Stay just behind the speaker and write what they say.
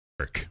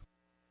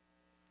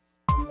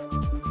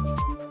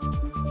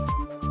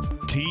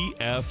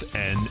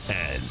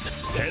TFNN.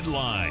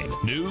 Headline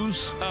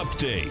News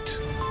Update.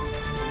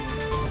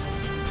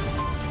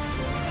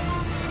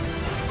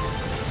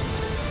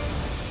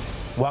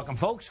 Welcome,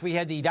 folks. We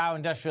had the Dow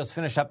Industrials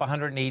finish up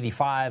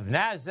 185,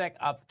 NASDAQ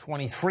up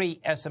 23,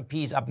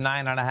 S&P's up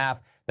 9.5.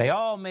 They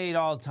all made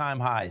all-time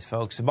highs,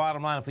 folks. The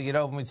bottom line, if we get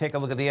over and we take a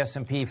look at the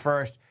S&P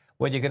first,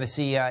 what you're going to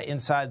see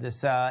inside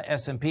this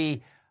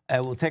S&P,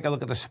 we'll take a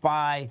look at the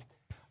SPY.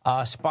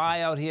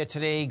 SPY out here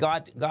today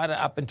got it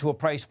up into a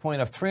price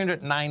point of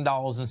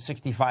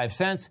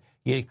 $309.65.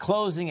 You're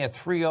closing at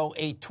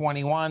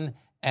 308.21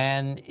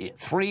 and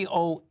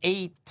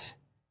 308.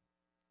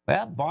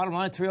 Well, bottom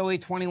line,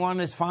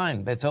 308.21 is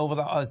fine. It's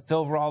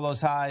over all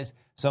those highs.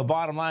 So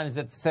bottom line is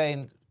that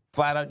saying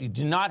flat out, you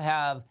do not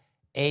have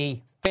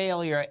a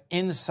failure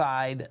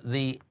inside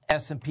the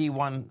S&P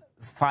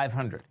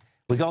 500.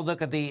 We go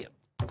look at the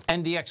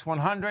NDX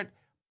 100.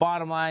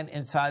 Bottom line,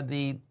 inside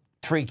the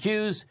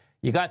 3Qs,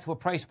 you got to a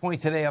price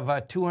point today of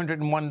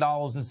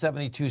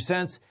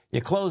 $201.72.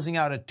 You're closing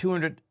out at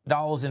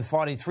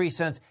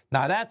 $200.43.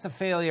 Now, that's a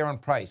failure on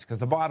price because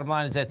the bottom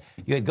line is that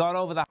you had got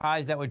over the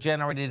highs that were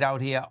generated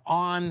out here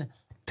on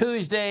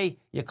Tuesday.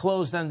 You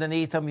closed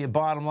underneath them. Your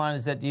bottom line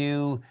is that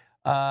you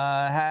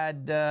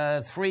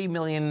had 3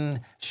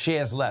 million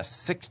shares less,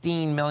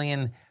 16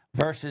 million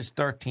versus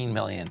 13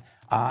 million.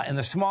 And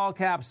the small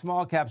caps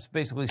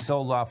basically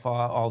sold off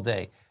all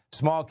day.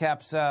 Small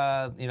caps,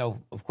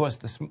 of course,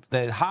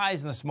 the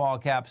highs in the small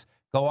caps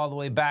go all the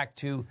way back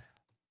to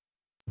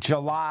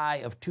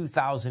July of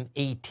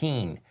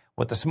 2018.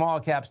 What the small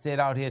caps did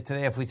out here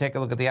today, if we take a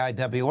look at the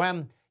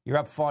IWM, you're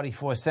up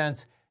 44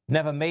 cents.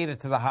 Never made it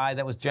to the high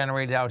that was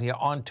generated out here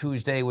on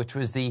Tuesday, which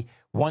was the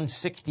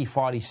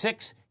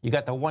 160.46. You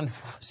got the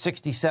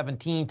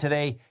 160.17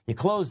 today. You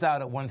closed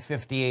out at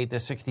 158 to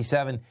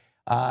 67.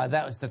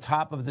 That was the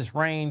top of this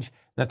range.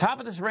 The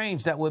top of this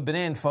range that we've been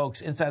in,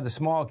 folks, inside the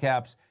small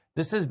caps,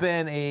 this has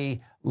been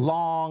a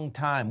long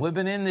time. We've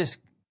been in this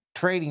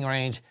trading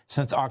range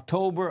since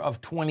October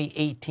of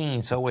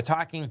 2018. So we're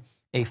talking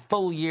a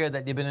full year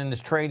that you've been in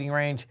this trading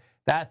range.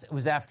 That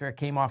was after it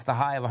came off the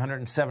high of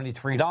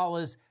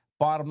 $173.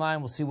 Bottom line,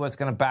 we'll see what's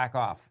going to back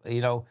off.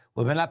 We've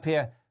been up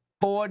here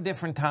 4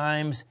 different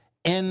times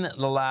in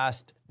the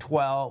last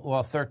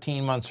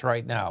 13 months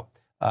right now.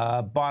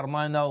 Bottom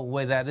line, though, the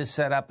way that is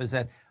set up is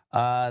that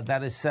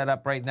is set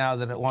up right now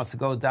that it wants to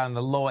go down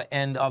the lower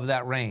end of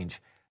that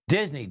range.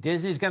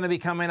 Disney's going to be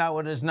coming out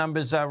with his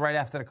numbers right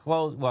after the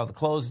close. Well, the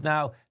close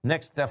now,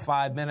 next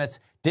 5 minutes.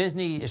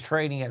 Disney is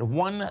trading at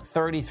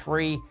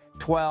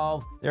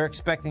 133.12. They're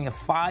expecting a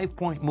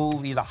 5-point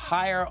move, either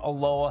higher or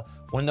lower,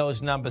 when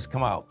those numbers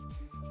come out.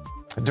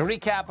 To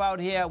recap out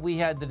here, we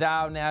had the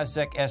Dow,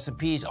 NASDAQ,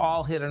 S&Ps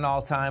all hit an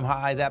all-time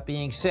high. That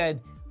being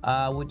said,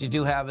 what you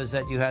do have is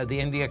that you had the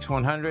NDX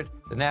 100,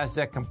 the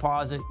NASDAQ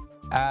Composite,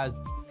 as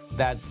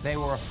that they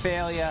were a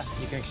failure.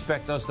 You can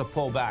expect those to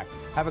pull back.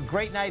 Have a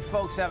great night,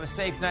 folks. Have a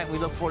safe night. We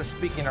look forward to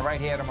speaking right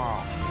here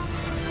tomorrow.